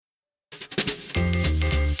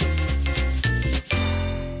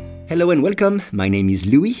Hello and welcome, my name is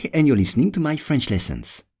Louis and you're listening to my French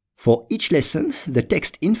lessons. For each lesson, the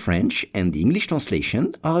text in French and the English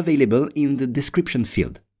translation are available in the description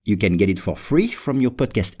field. You can get it for free from your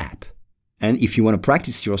podcast app. And if you want to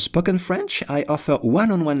practice your spoken French, I offer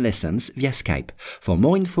one-on-one lessons via Skype. For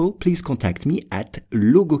more info, please contact me at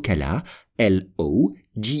logokala, Logokala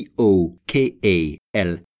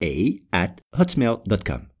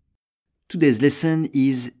 @hotmail.com. Today's lesson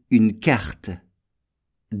is une carte.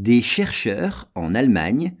 Des chercheurs en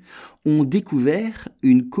Allemagne ont découvert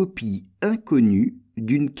une copie inconnue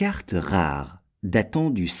d'une carte rare datant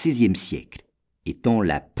du XVIe siècle, étant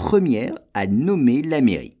la première à nommer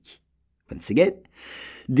l'Amérique. Once again,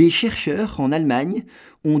 des chercheurs en Allemagne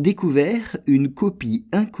ont découvert une copie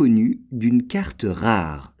inconnue d'une carte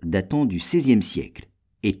rare datant du XVIe siècle,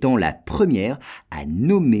 étant la première à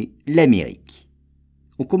nommer l'Amérique.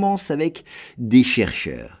 On commence avec des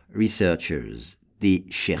chercheurs, researchers, des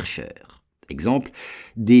chercheurs. Exemple,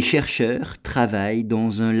 des chercheurs travaillent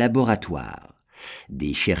dans un laboratoire.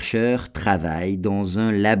 Des chercheurs travaillent dans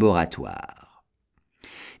un laboratoire.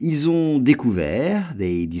 Ils ont découvert,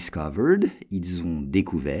 ils ont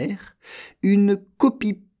découvert une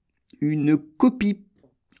copie. Une copie.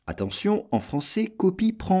 Attention, en français,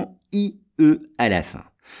 copie prend IE à la fin.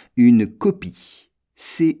 Une copie.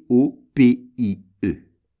 COPIE.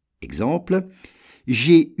 Exemple,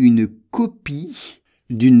 j'ai une copie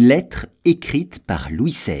d'une lettre écrite par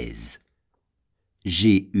Louis XVI.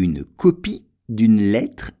 J'ai une copie d'une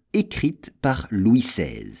lettre écrite par Louis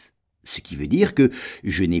XVI. Ce qui veut dire que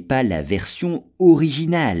je n'ai pas la version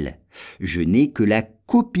originale. Je n'ai que la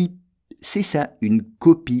copie. C'est ça, une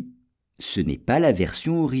copie. Ce n'est pas la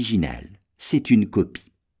version originale. C'est une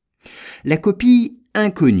copie. La copie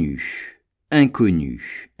inconnue.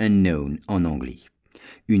 Inconnue, unknown en anglais.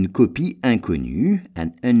 Une copie inconnue,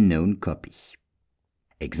 an unknown copy.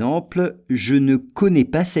 Exemple, je ne connais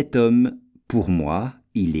pas cet homme. Pour moi,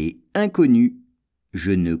 il est inconnu.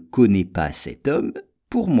 Je ne connais pas cet homme.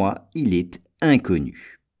 Pour moi, il est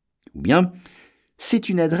inconnu. Ou bien, c'est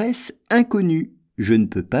une adresse inconnue. Je ne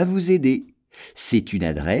peux pas vous aider. C'est une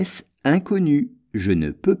adresse inconnue. Je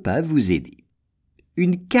ne peux pas vous aider.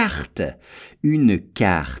 Une carte,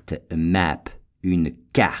 map, une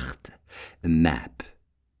carte, map.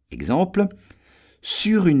 Exemple,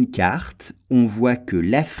 sur une carte, on voit que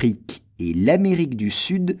l'Afrique et l'Amérique du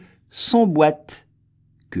Sud s'emboîtent,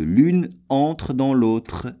 que l'une entre dans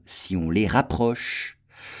l'autre si on les rapproche.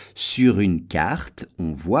 Sur une carte,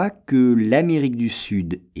 on voit que l'Amérique du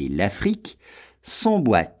Sud et l'Afrique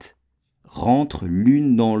s'emboîtent, rentrent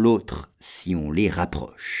l'une dans l'autre si on les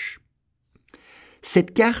rapproche.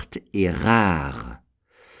 Cette carte est rare.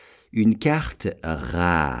 Une carte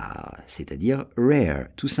rare, c'est-à-dire rare,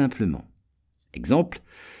 tout simplement. Exemple,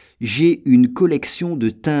 j'ai une collection de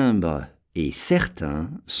timbres et certains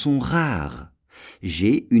sont rares.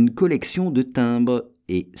 J'ai une collection de timbres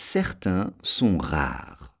et certains sont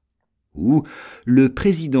rares. Ou le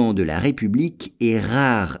président de la République est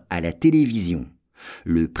rare à la télévision.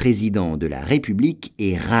 Le président de la République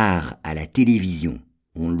est rare à la télévision.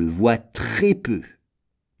 On le voit très peu.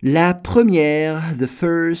 La première, the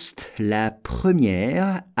first, la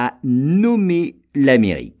première à nommer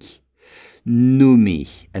l'Amérique. Nommer,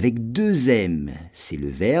 avec 2 M, c'est le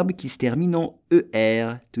verbe qui se termine en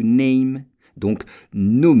ER, to name. Donc,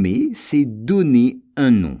 nommer, c'est donner un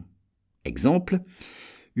nom. Exemple,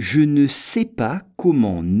 je ne sais pas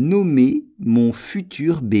comment nommer mon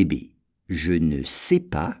futur bébé. Je ne sais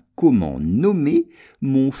pas comment nommer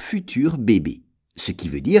mon futur bébé. Ce qui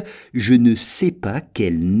veut dire, je ne sais pas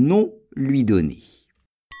quel nom lui donner.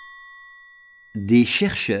 Des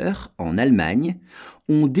chercheurs en Allemagne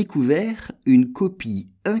ont découvert une copie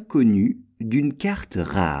inconnue d'une carte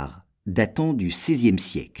rare datant du XVIe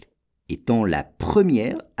siècle, étant la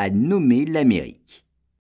première à nommer l'Amérique.